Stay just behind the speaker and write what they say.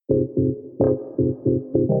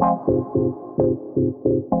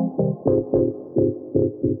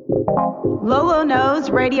LOLO Knows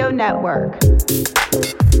Radio Network. It's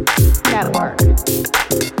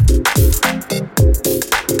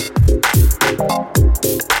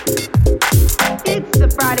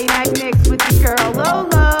the Friday Night Mix with your girl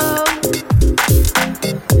LOLO.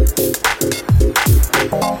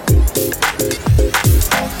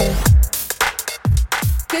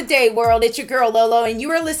 Good day, world. It's your girl LOLO, and you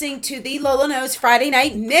are listening to the LOLO Knows Friday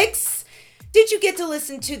Night Mix. Did you get to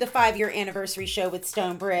listen to the 5-year anniversary show with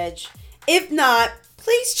Stonebridge? If not,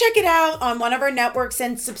 please check it out on one of our networks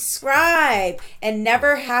and subscribe and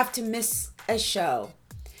never have to miss a show.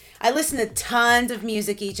 I listen to tons of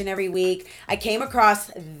music each and every week. I came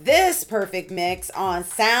across this perfect mix on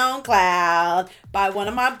SoundCloud by one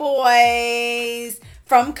of my boys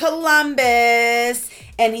from Columbus.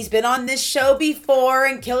 And he's been on this show before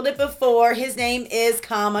and killed it before. His name is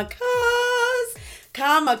Coma.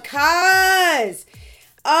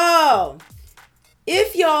 Oh,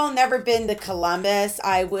 if y'all never been to Columbus,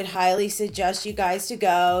 I would highly suggest you guys to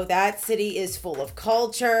go. That city is full of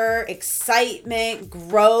culture, excitement,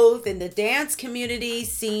 growth, and the dance community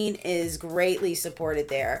scene is greatly supported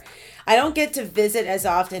there. I don't get to visit as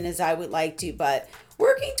often as I would like to, but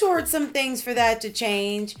working towards some things for that to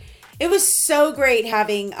change. It was so great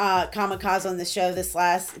having Kamikaze on the show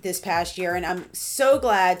this past year, and I'm so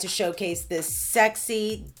glad to showcase this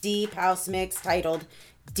sexy, deep house mix titled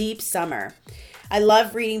Deep Summer. I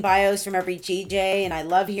love reading bios from every DJ, and I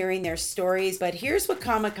love hearing their stories, but here's what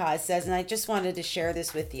Kamikaze says, and I just wanted to share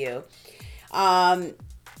this with you in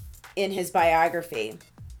his biography.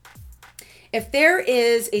 If there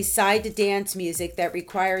is a side to dance music that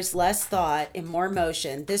requires less thought and more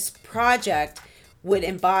motion, this project would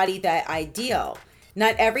embody that ideal.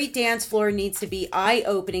 Not every dance floor needs to be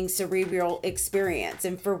eye-opening cerebral experience,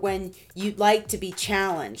 and for when you'd like to be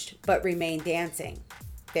challenged but remain dancing,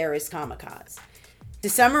 there is Kamikaze. To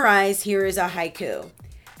summarize, here is a haiku.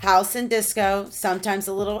 House and disco, sometimes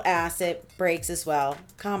a little acid, breaks as well.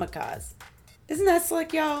 Kamikaze. Isn't that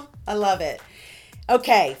slick, y'all? I love it.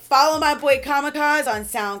 Okay, follow my boy Kamikaze on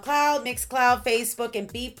SoundCloud, Mixcloud, Facebook,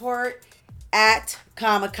 and Beatport at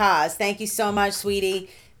Kamikaze. Thank you so much, sweetie.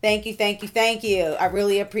 Thank you. I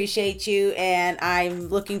really appreciate you, and I'm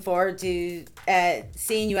looking forward to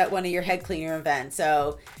seeing you at one of your head cleaner events.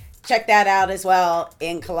 So check that out as well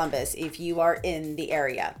in Columbus if you are in the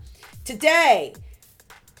area. Today,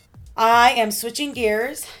 I am switching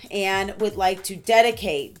gears and would like to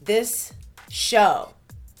dedicate this show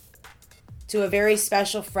to a very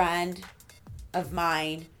special friend of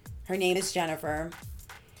mine. Her name is Jennifer.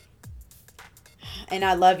 And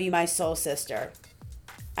I love you, my soul sister.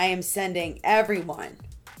 I am sending everyone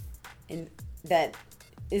that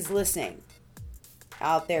is listening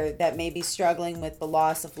out there that may be struggling with the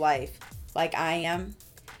loss of life like I am.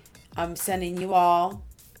 I'm sending you all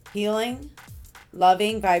healing,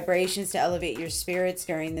 loving vibrations to elevate your spirits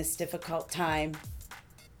during this difficult time.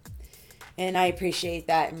 And I appreciate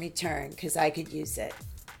that in return because I could use it.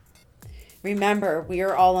 Remember, we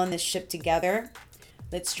are all on this ship together.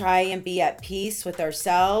 Let's try and be at peace with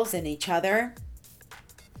ourselves and each other.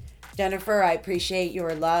 Jennifer, I appreciate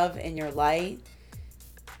your love and your light.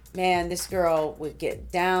 Man, this girl would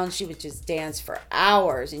get down. She would just dance for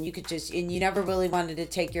hours, and you never really wanted to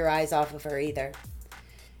take your eyes off of her either.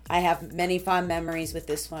 I have many fond memories with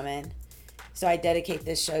this woman. So I dedicate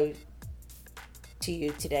this show to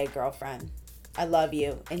you today, girlfriend. I love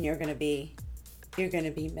you, and you're gonna be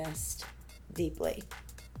missed deeply.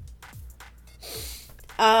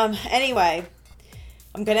 Anyway,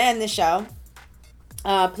 I'm gonna end the show.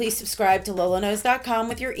 Please subscribe to loloknows.com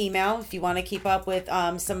with your email if you want to keep up with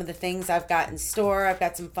some of the things I've got in store. I've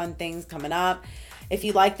got some fun things coming up. If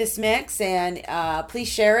you like this mix, and please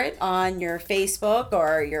share it on your Facebook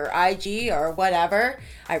or your IG or whatever.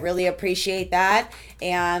 I really appreciate that.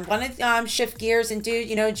 And want to shift gears and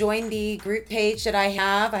join the group page that I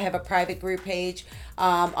have. I have a private group page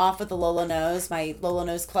off of the LOLO Knows, my LOLO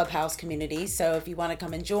Knows Clubhouse community. So if you want to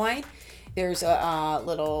come and join, there's a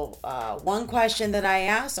little one question that I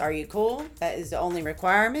ask. Are you cool? That is the only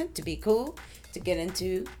requirement to be cool to get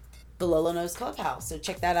into the LOLO Knows Clubhouse. So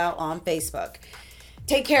check that out on Facebook.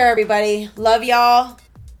 Take care, everybody. Love y'all.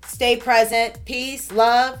 Stay present. Peace,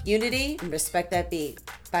 love, unity, and respect that beat.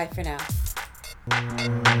 Bye for now.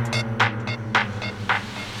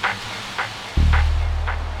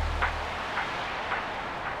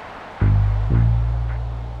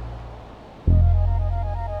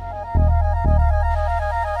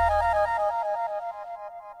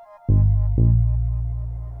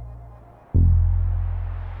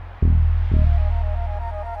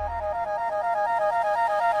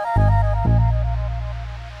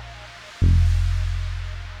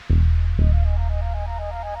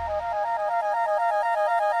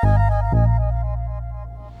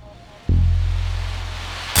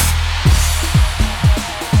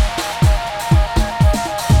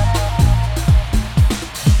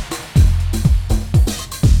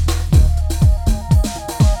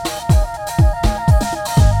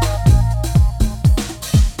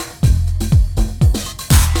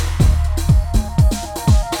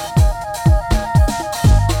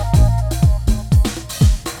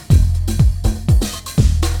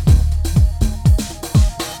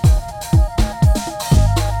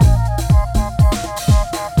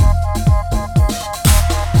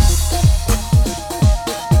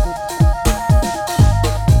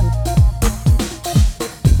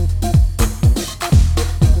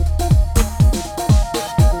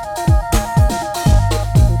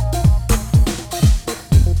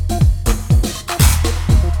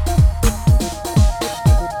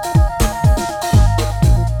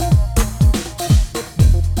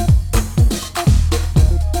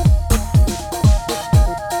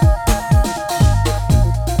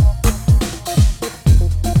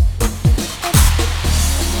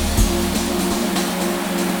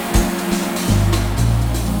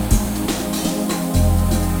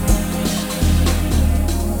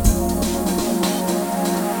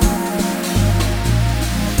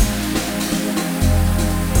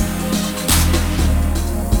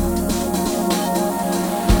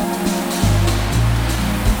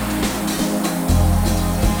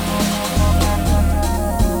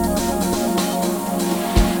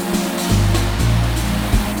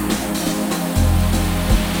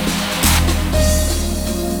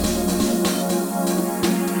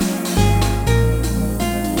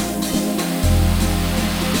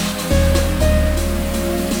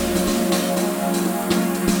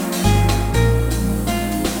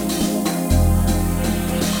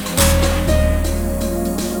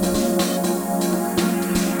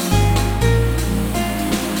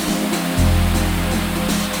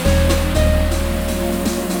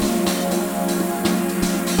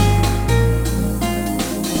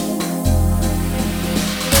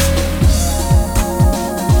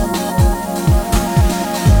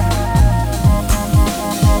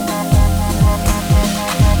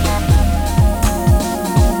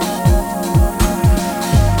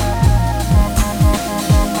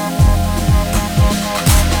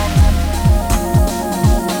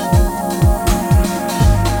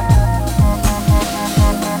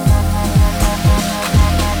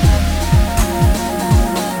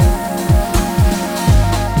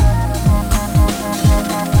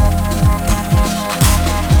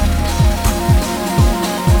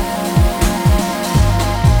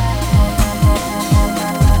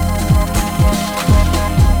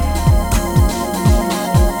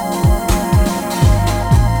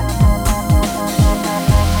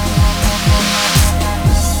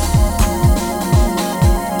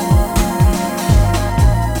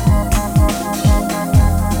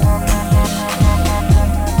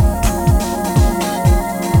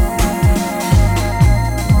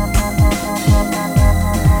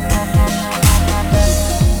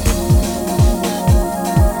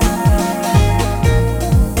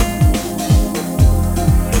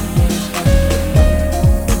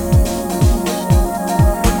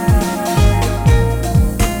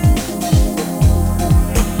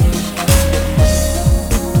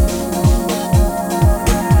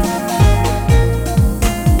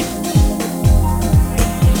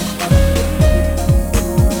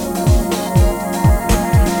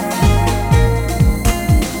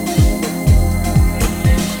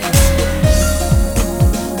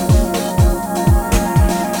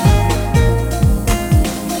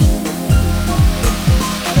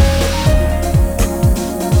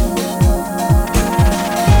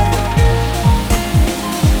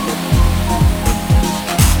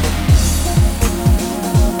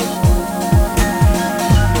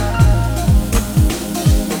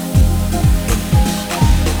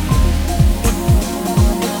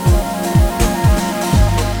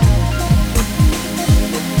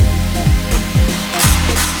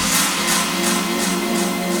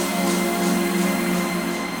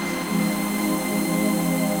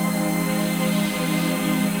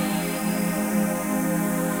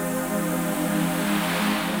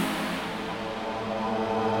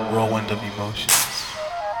 whirlwind of emotions.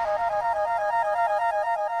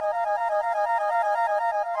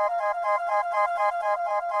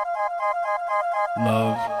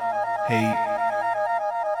 Love, hate,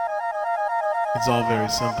 it's all very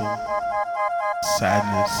simple.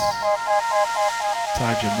 Sadness,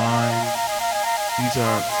 inside your mind. These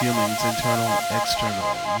are feelings, internal,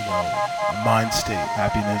 external, a mind state.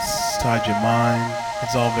 Happiness, inside your mind.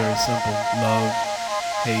 It's all very simple. Love,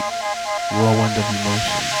 hate, whirlwind of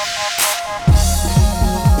emotions.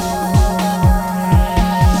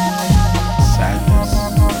 Sadness.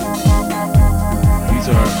 These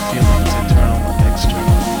are feelings, internal,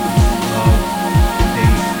 external. Love,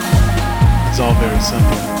 hate. It's all very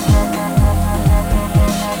simple.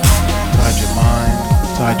 Inside your mind.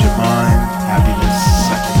 Inside your mind. Happiness,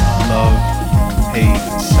 love, hate,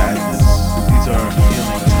 sadness. These are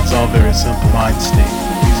feelings. It's all very simple. Mind state.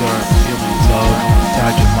 These are feelings of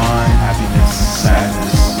inside your mind, happiness,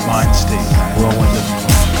 sadness, mind state, whirlwind of emotions.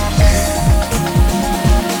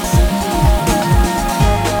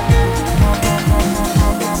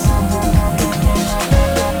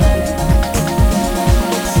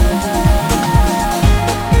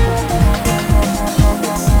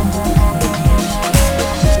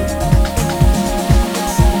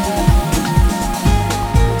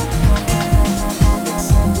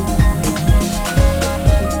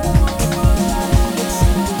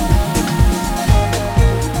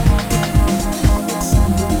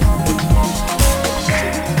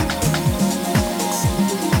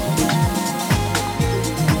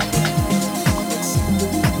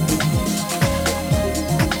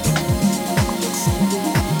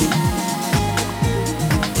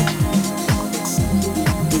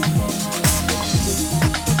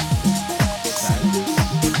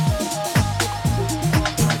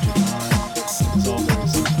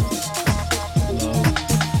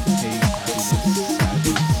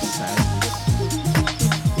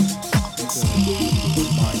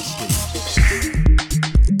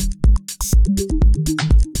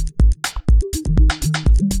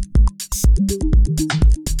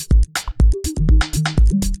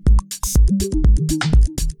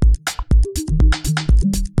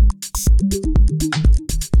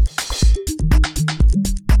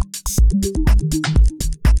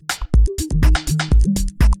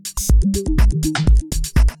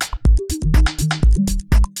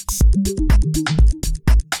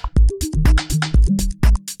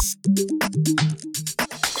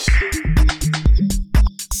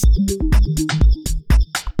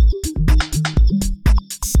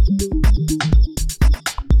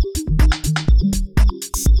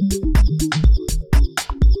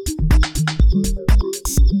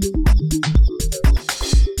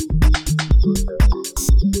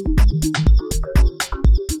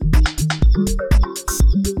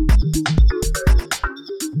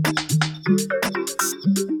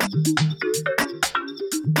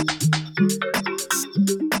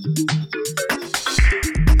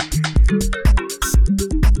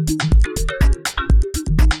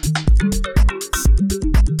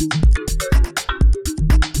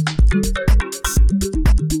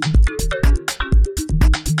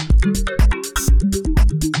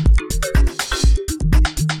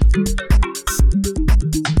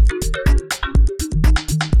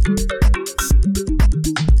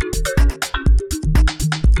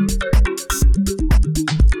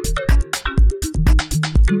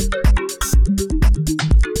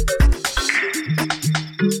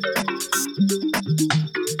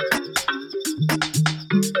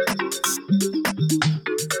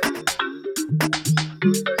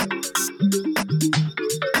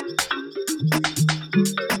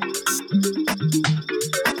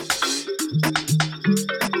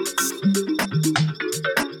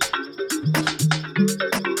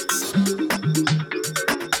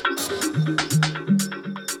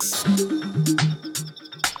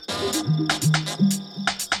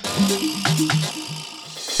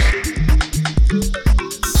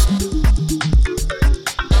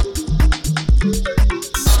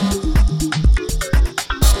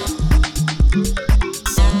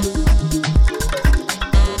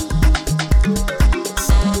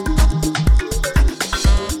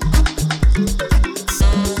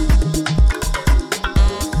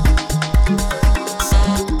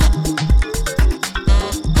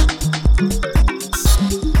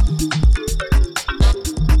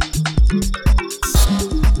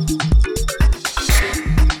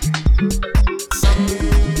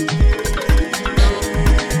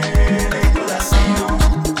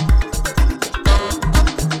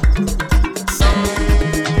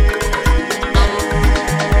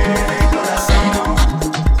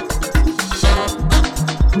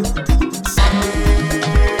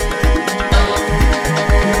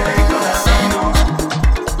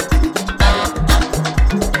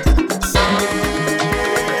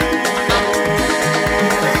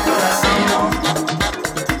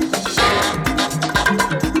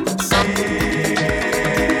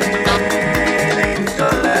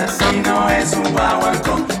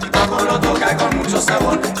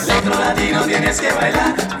 sabor. Electro latino tienes que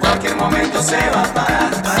bailar, cualquier momento se va a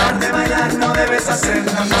parar. Parar de bailar no debes hacer,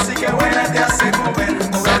 la música buena te hace mover.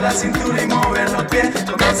 Mover la cintura y mover los pies,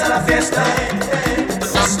 comienza la fiesta.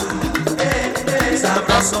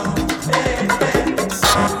 Sabroso.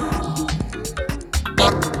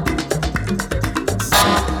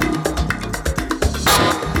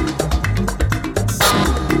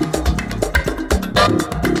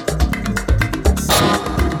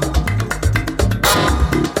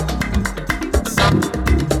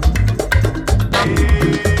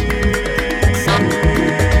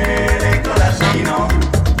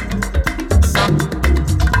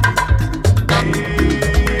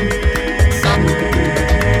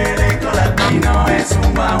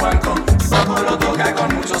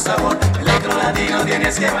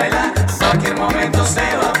 Tienes que bailar, cualquier momento se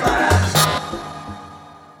va a parar.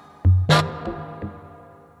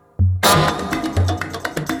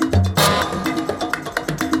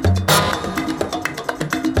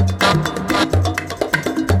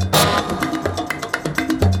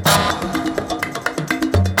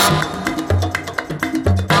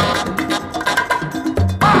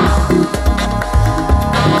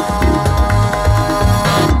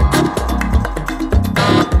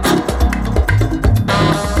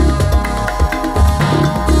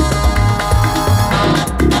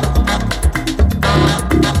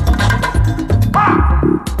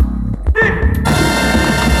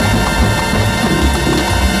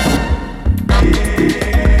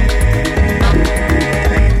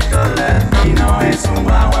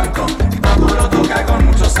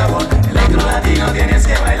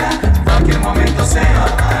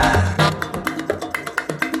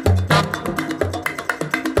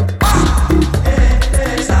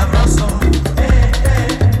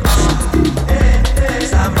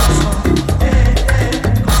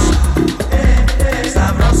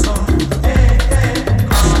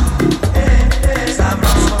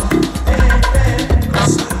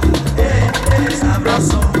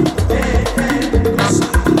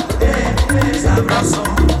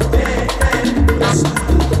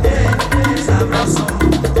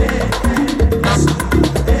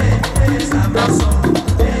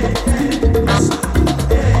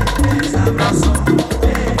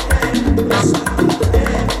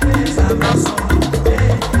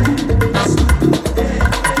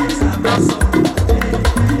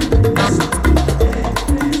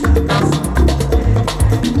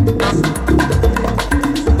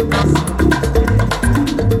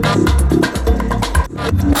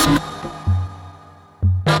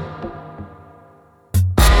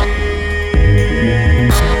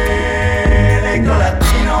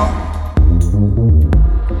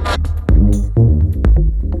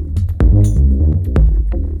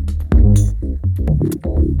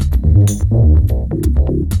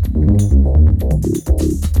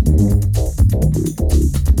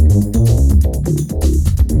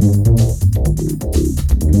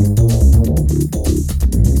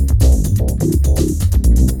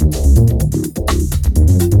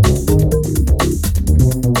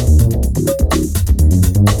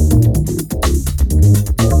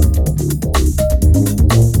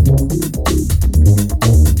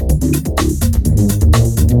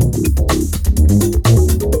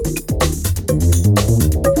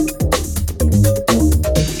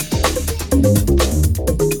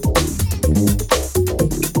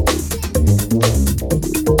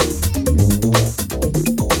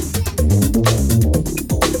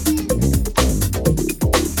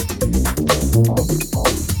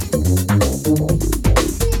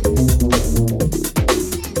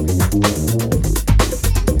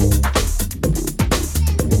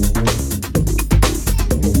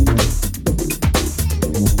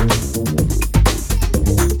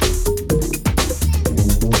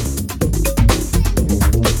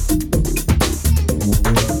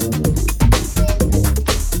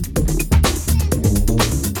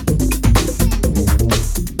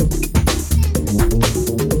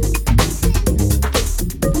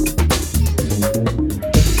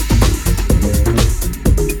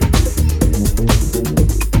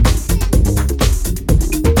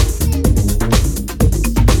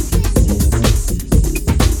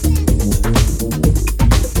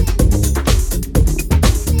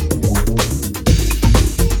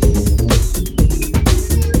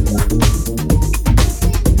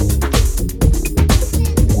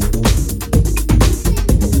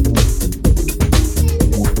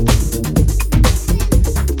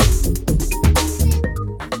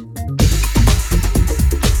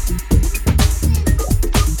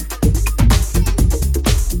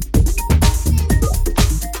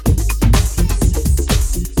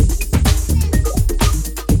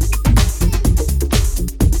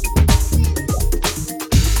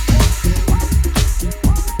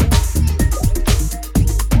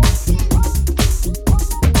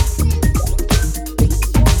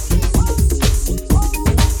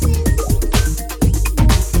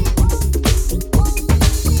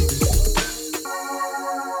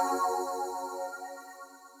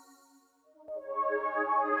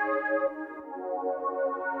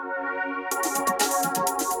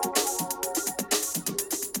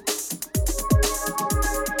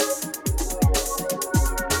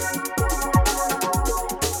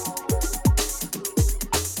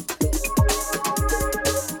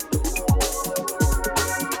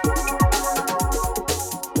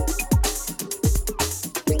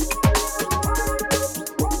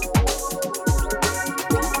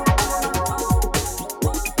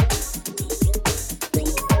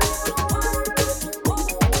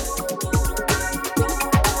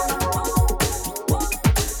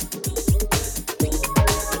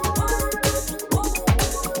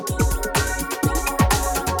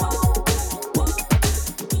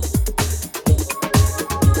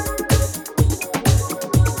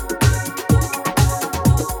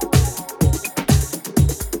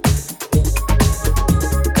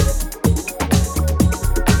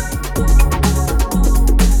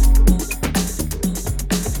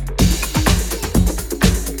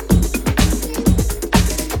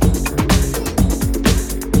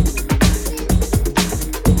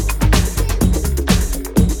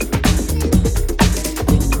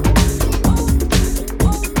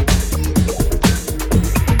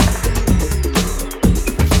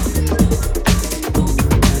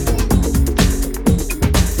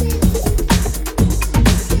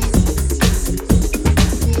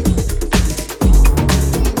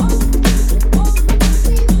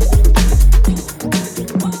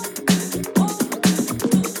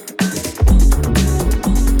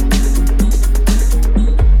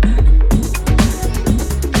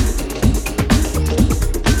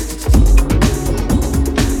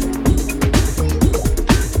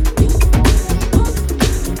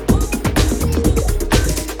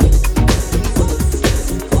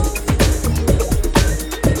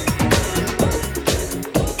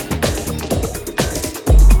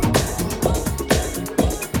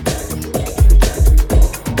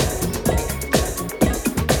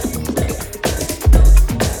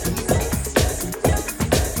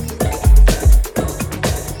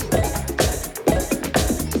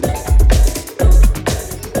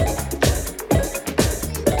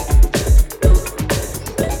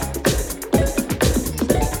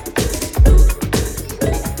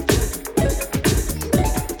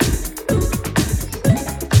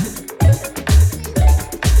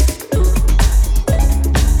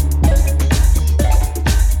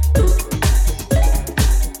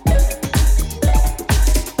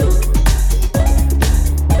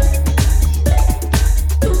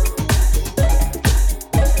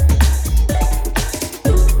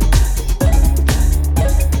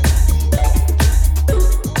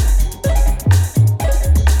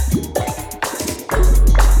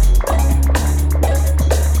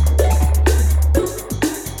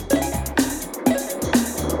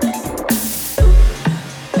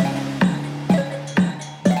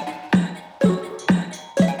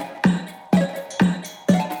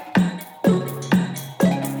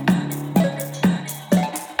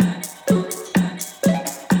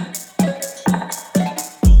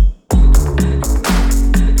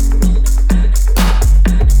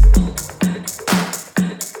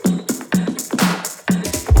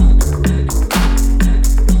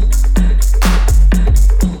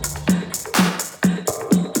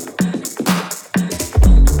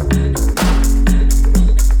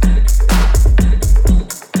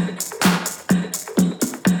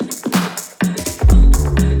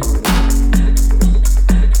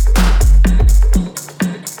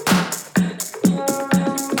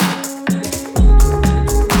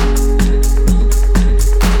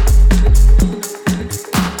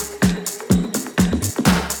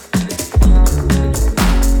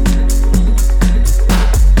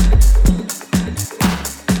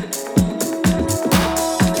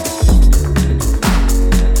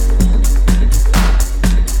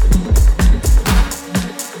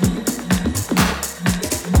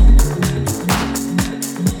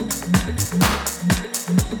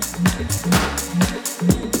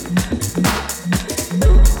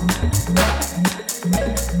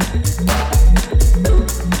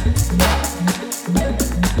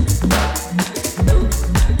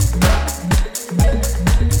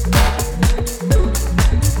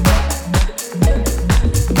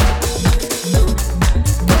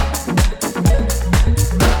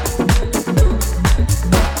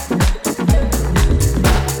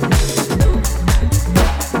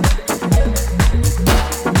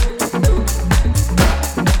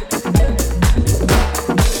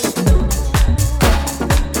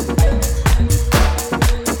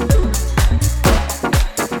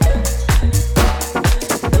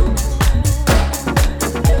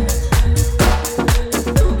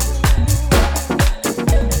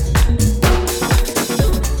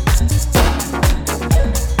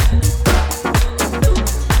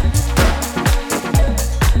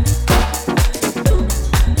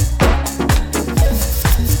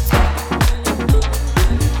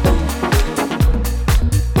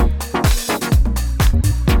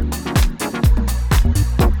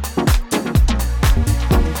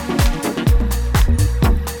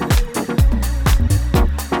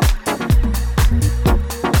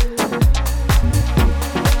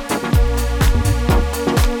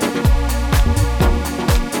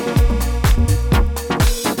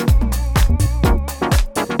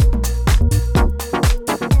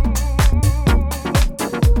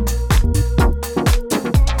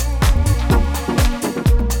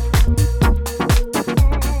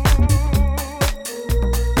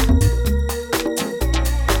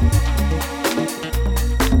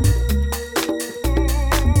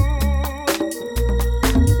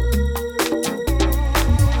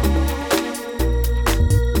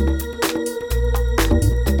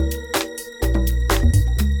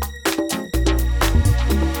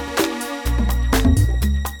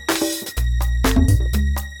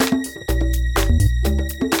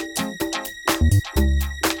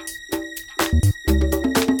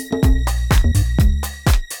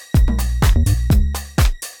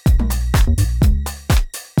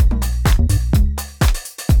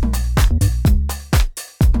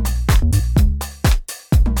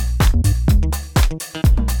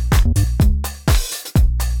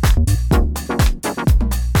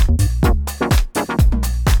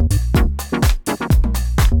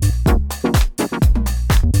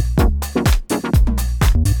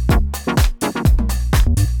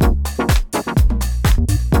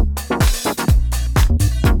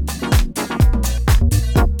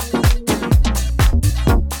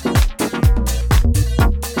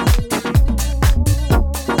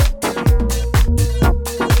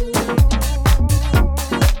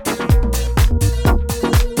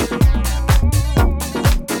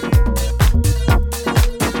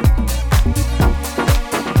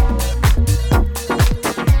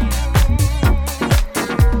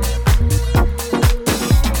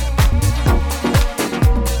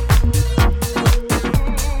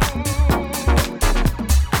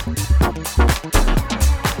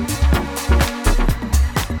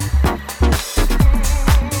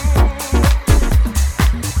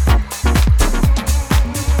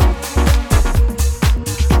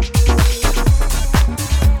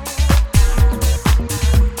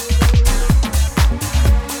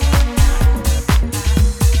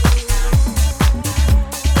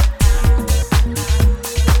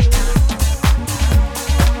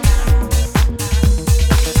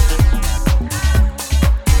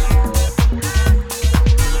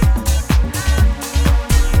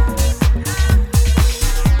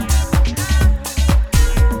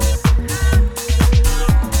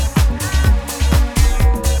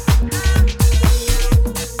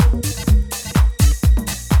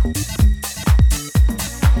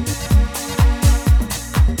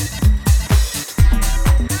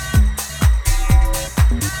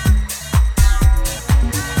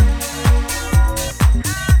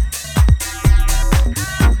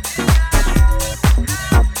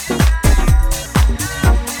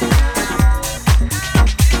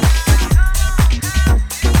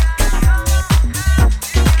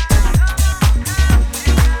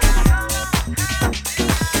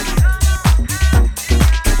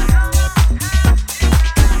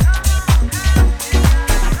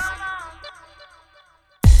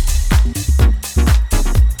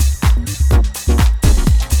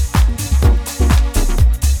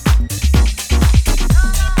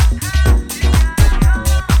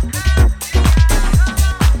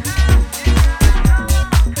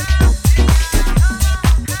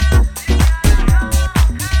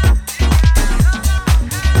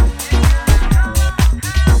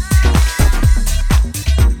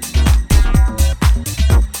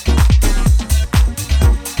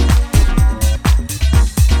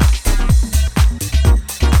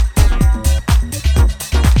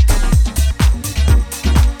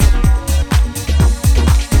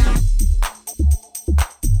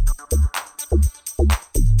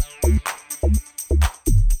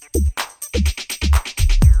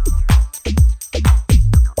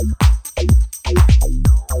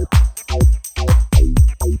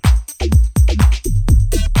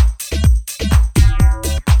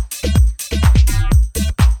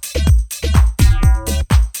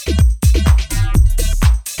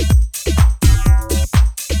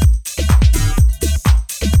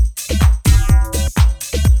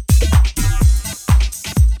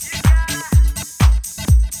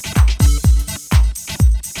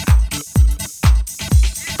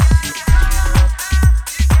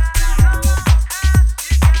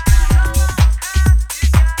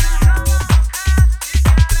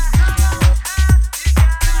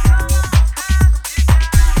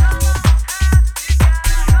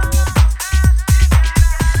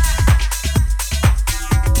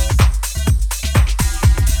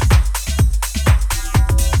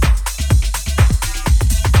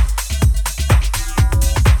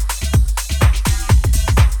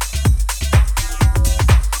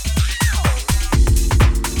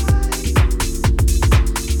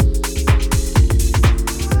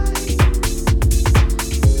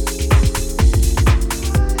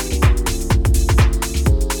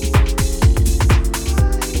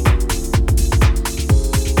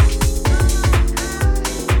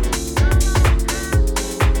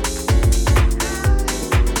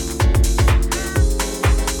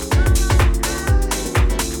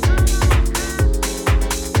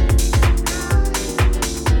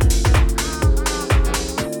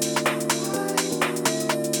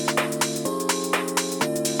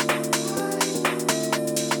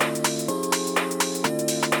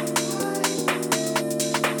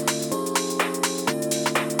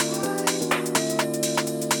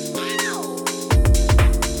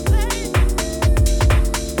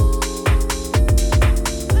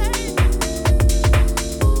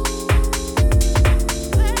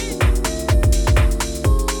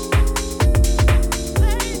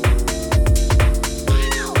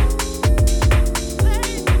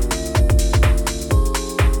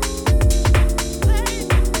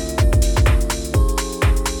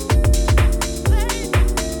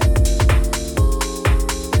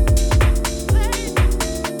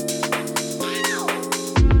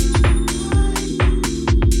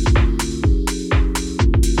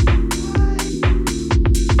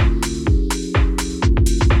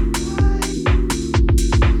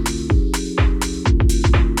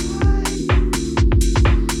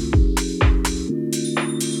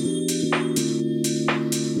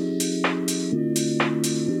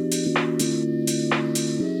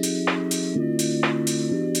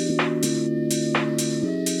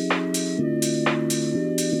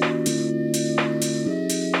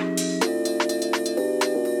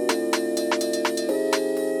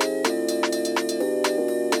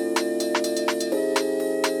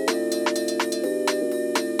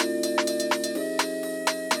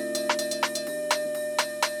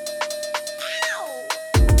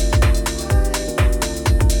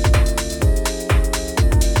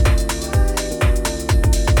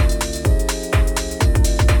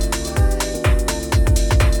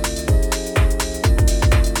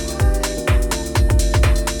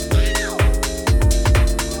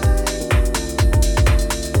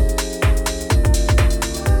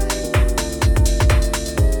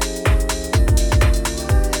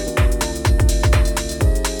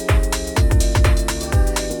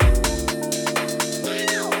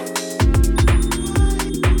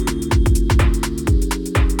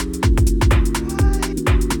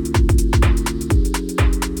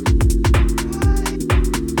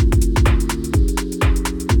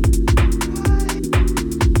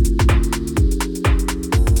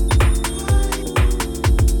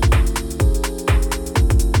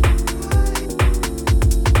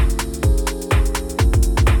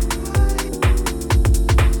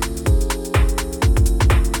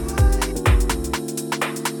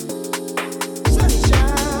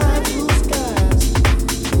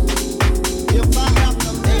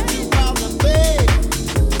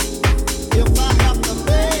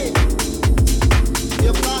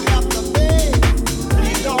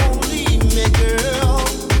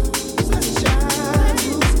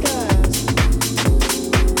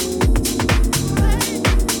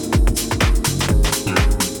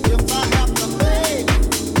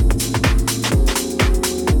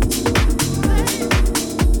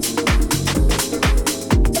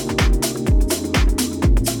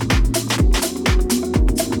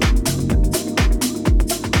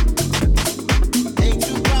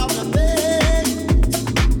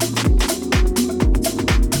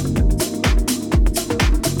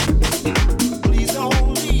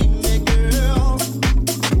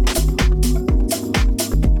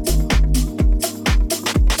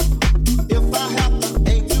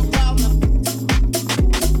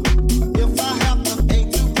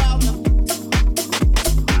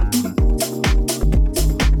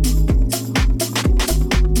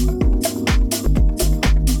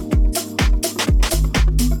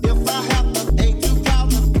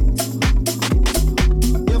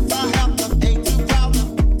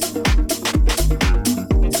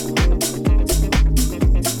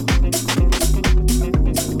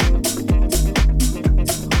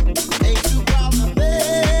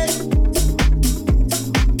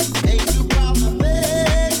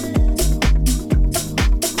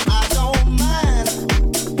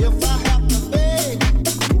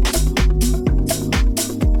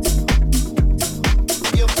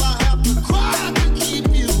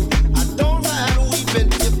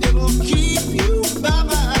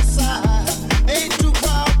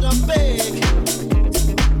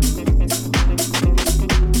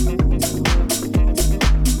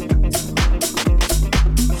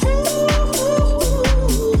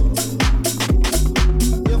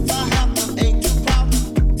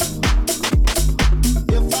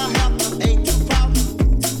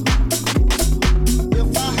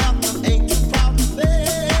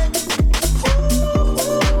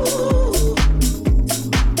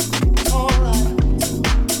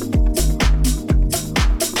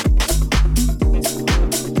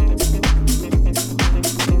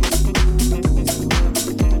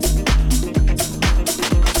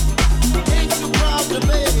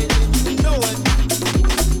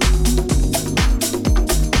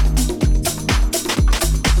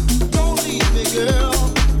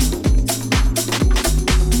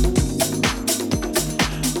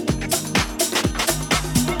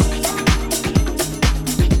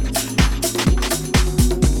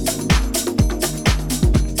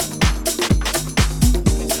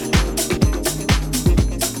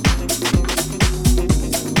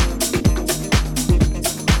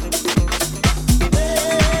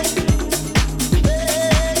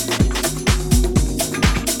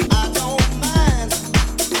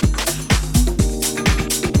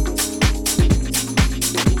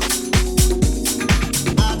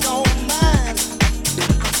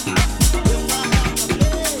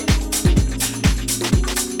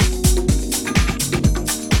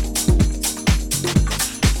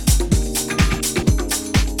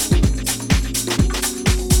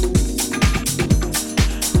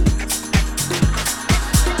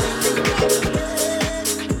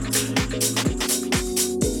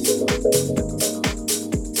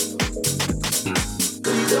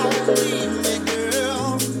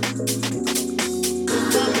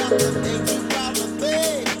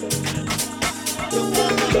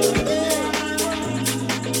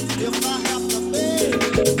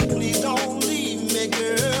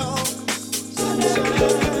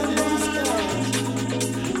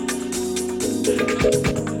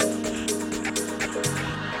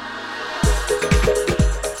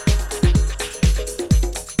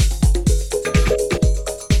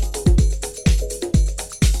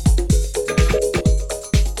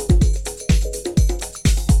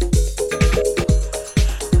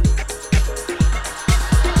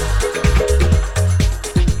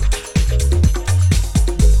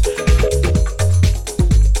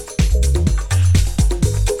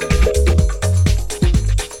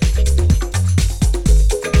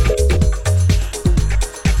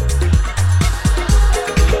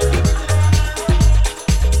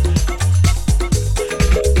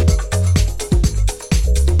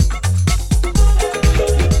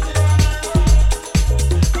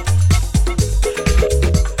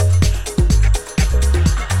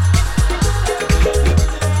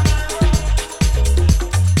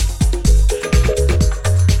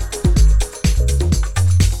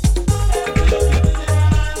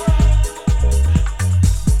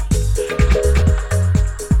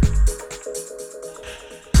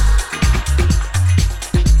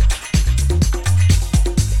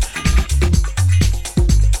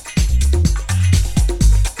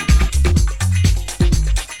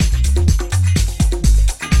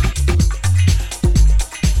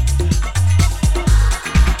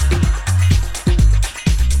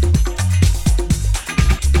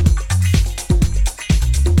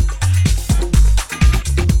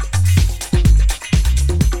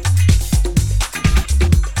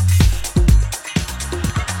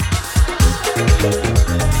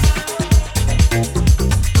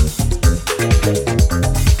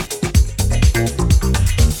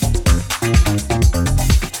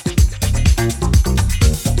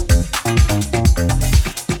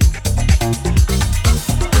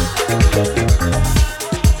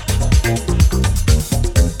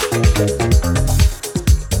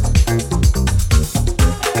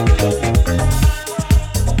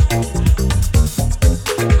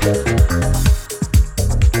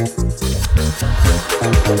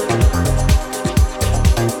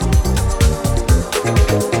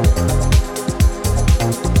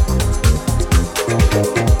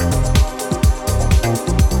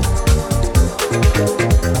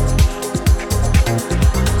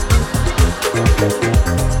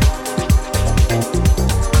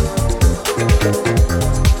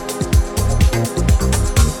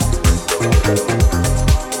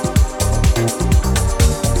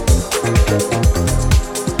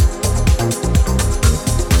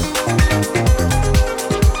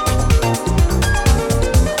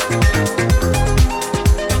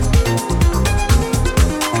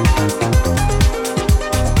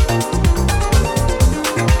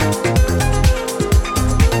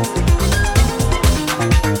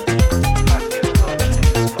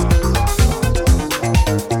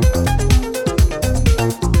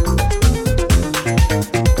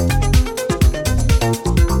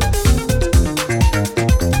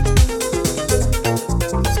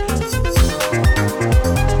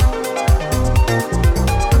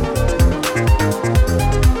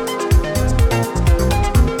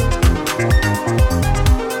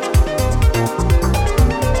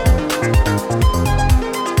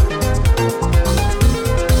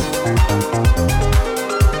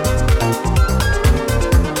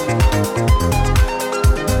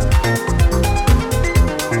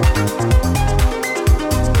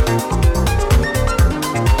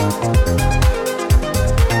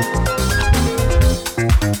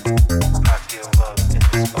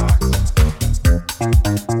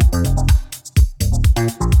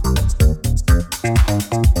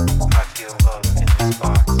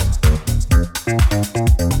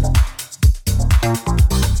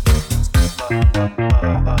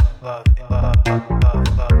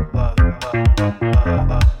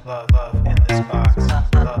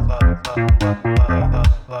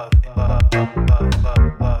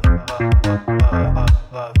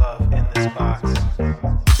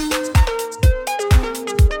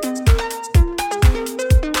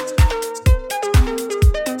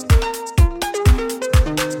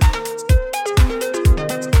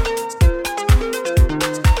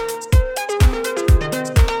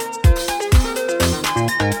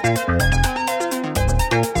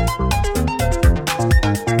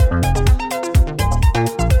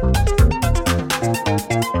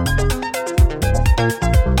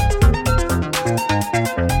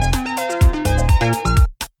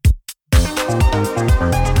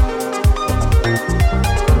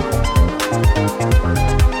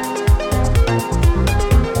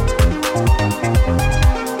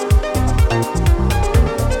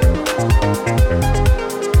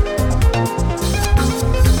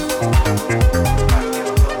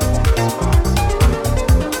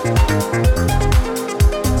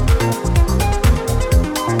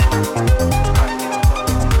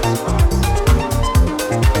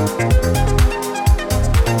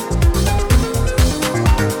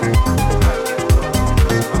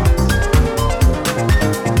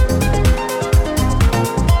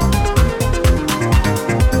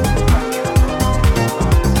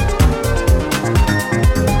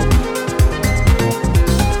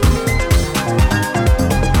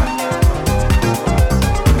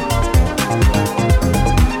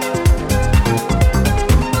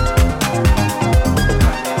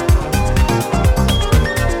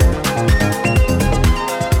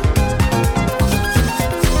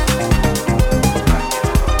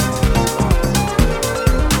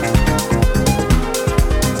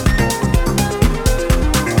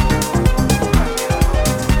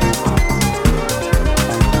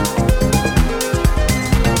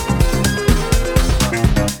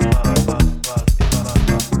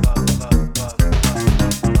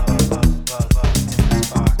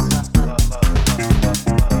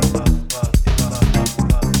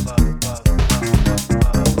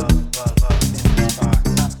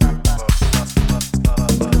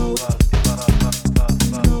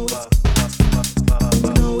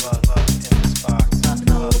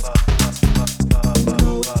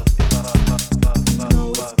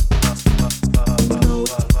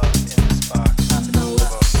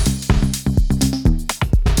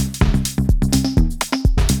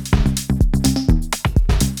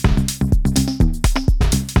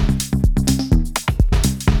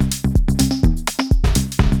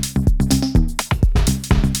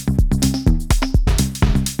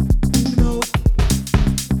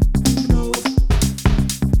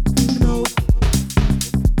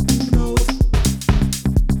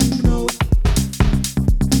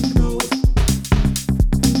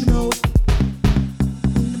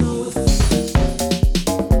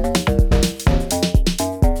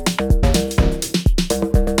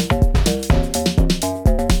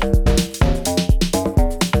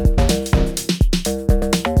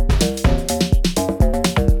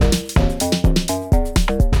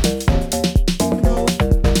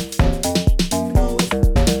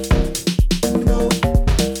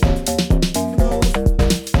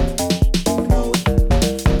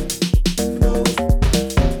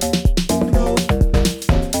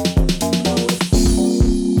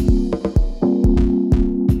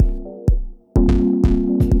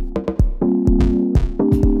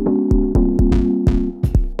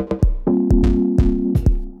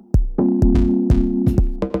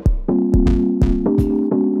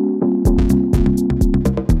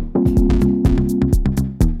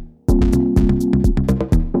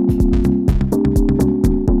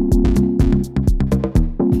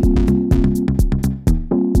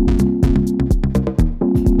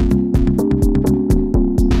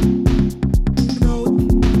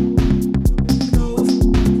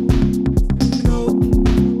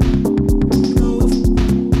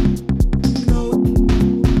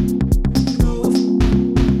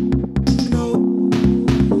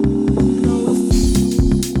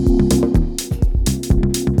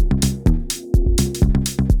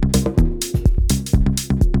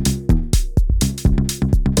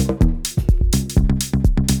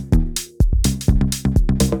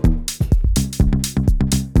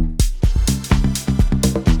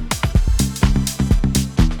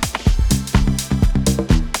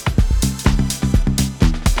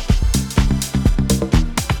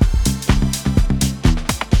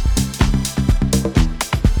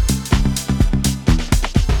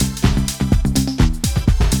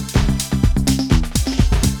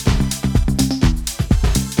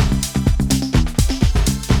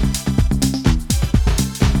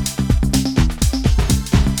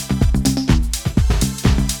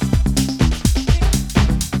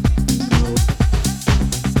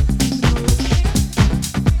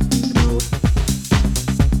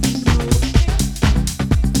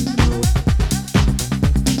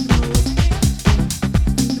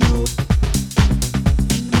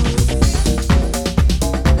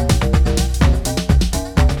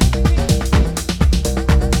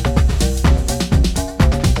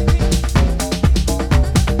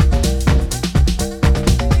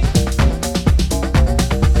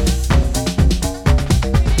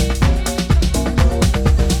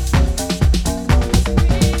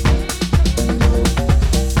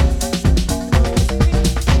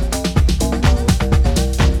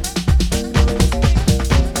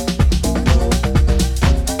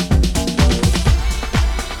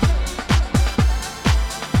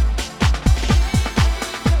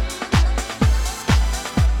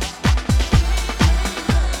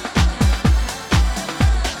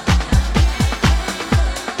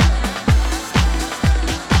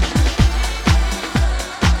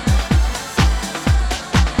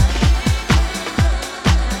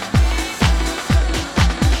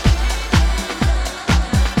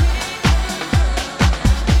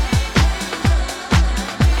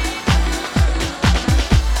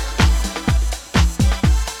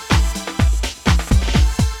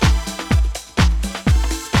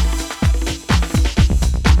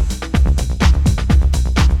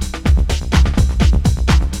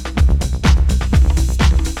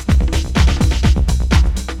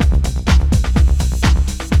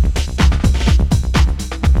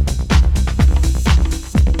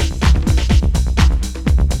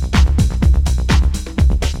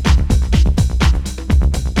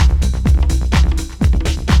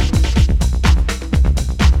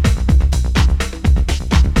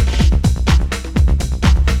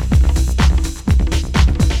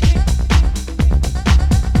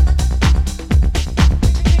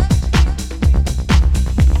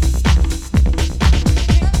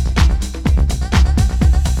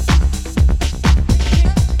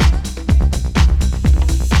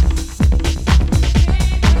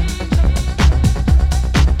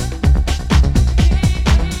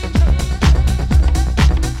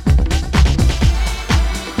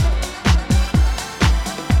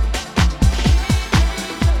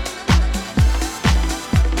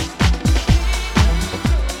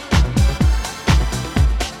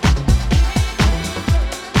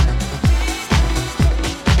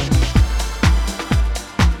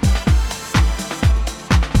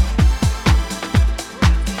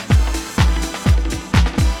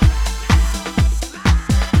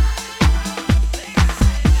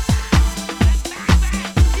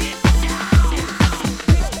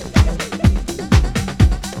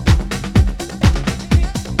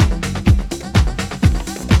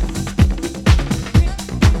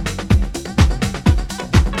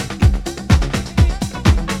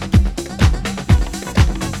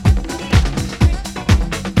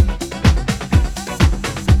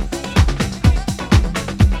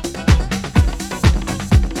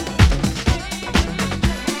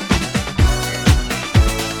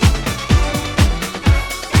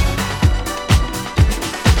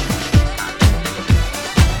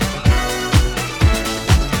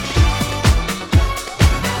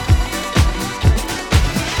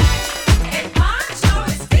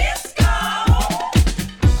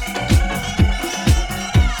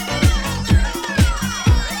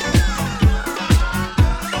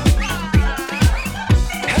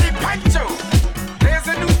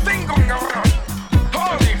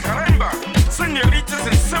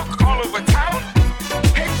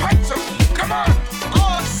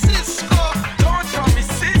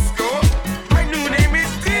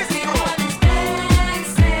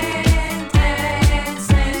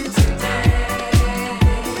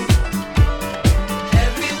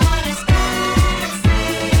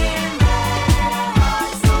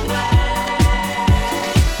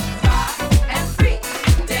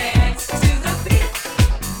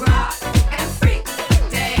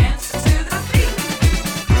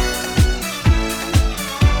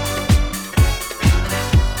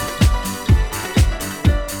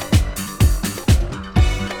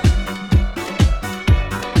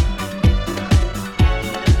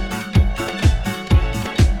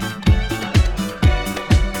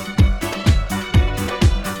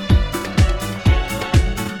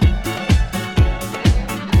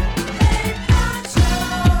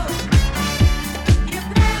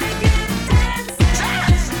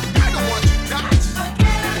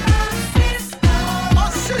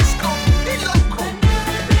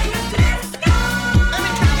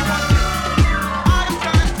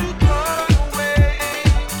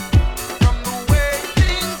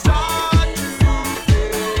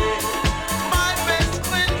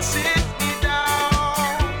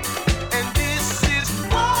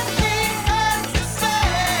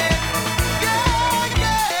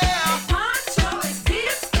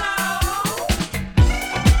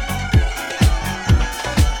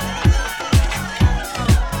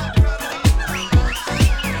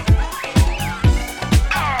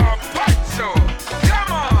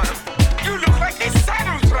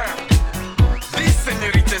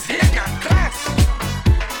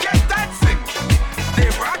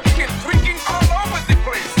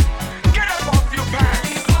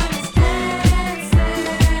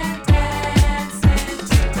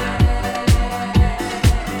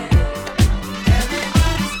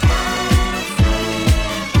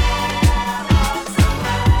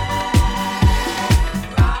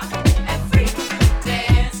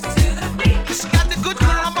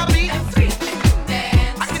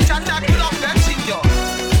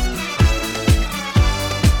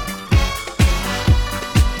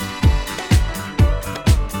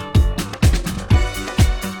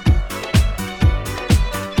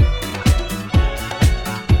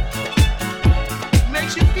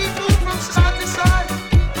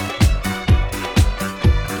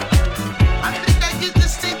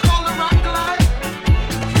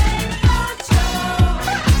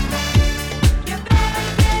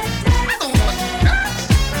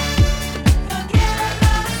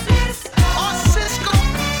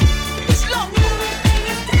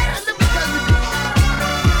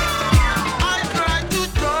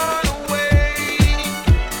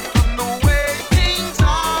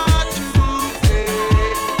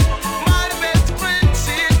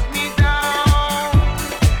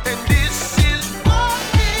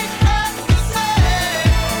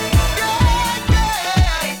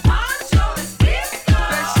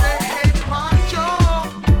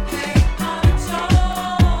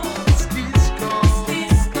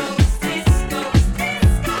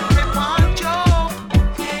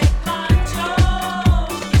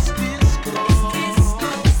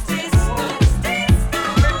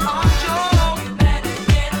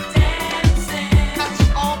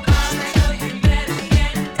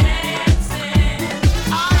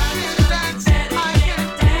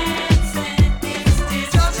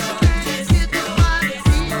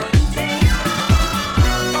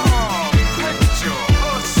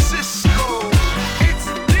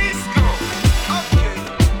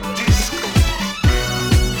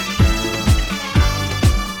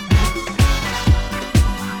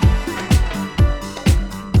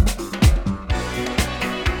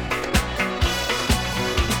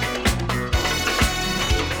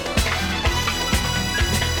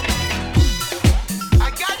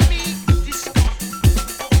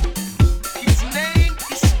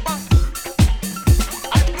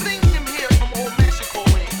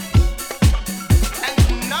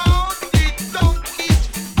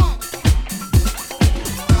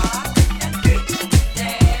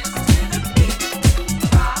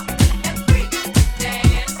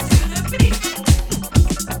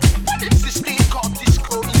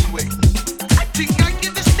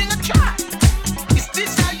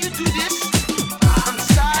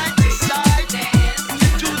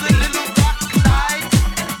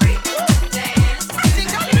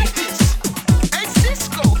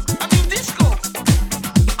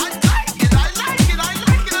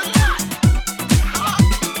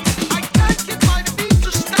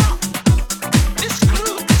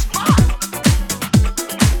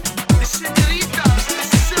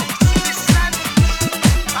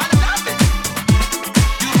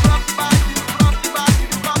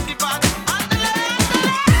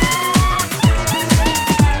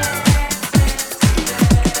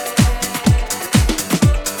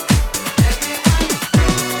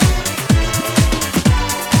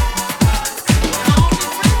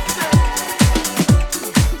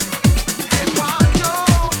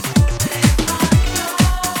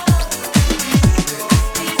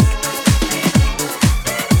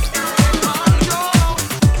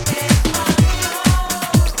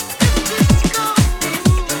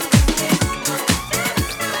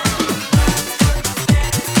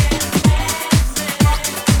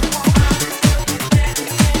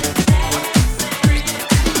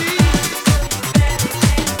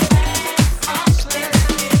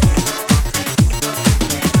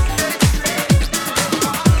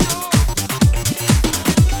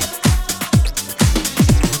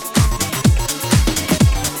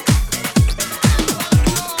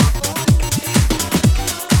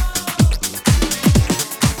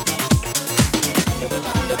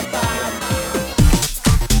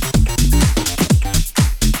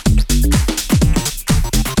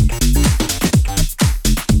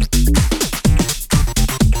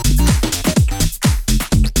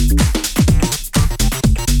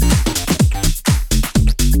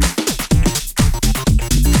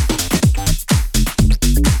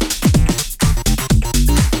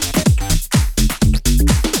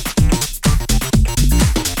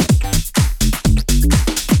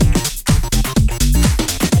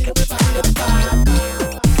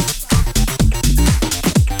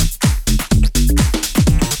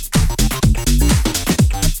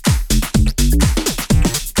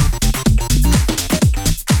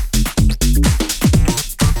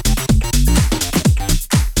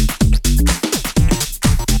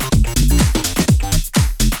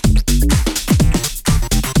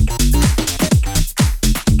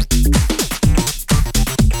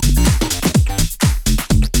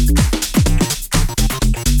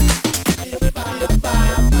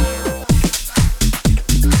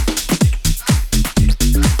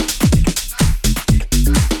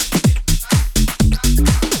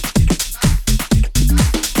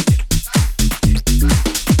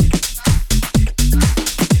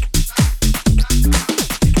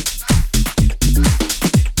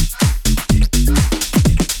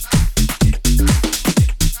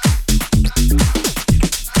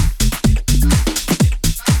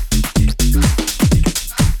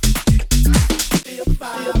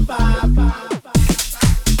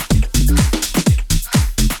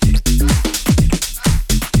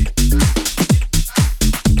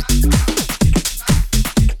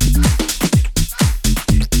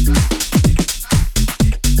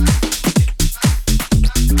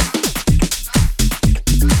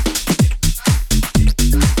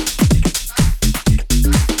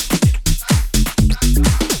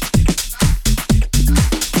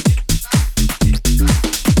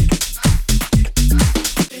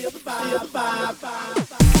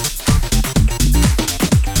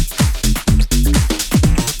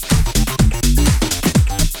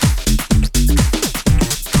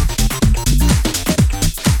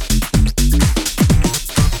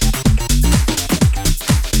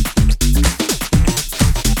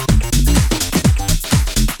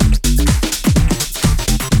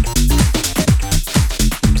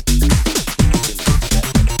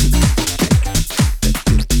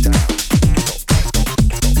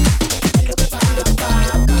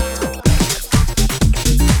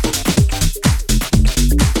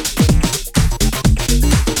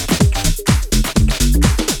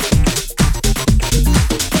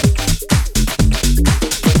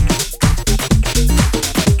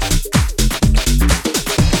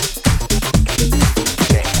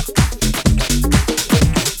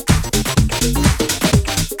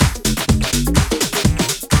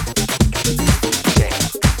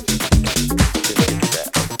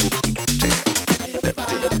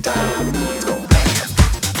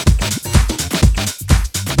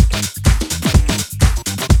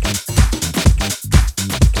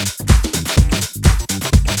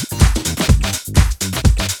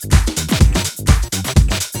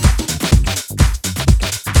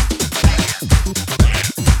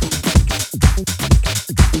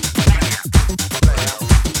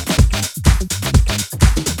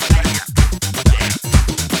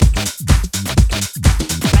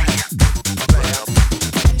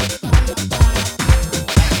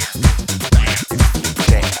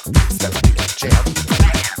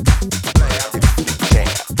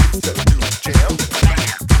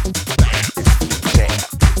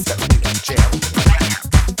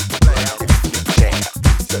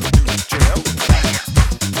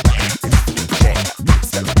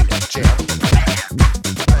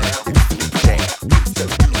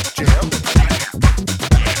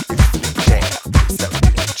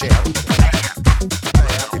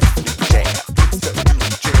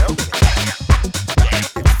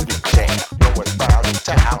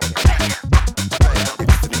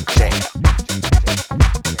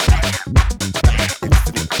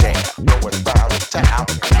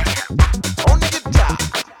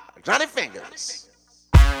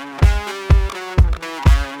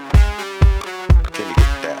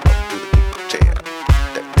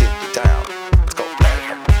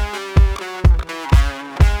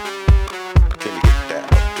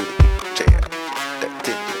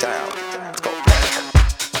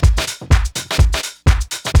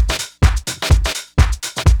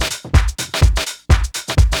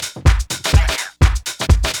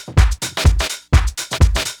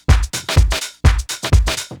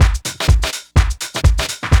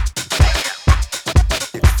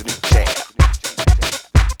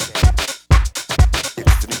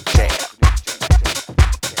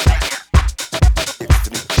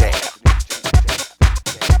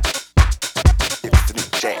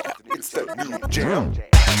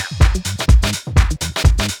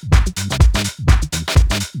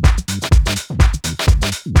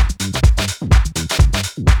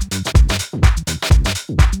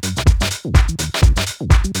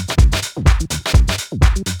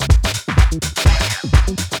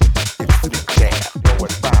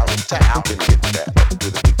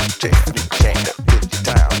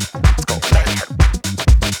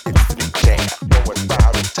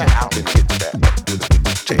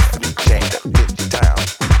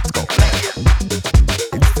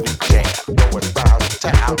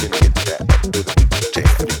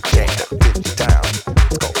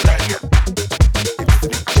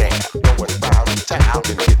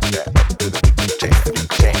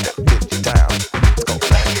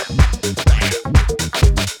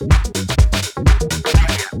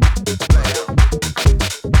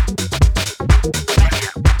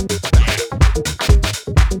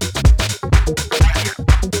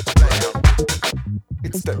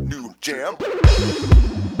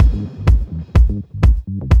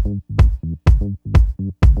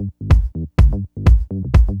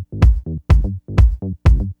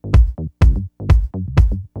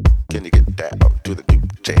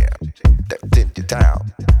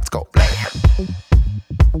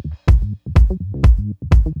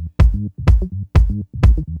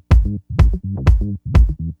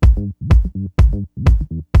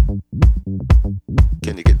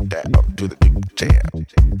 Can you get that up to the jam?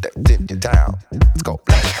 That send you down. Let's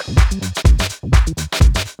go.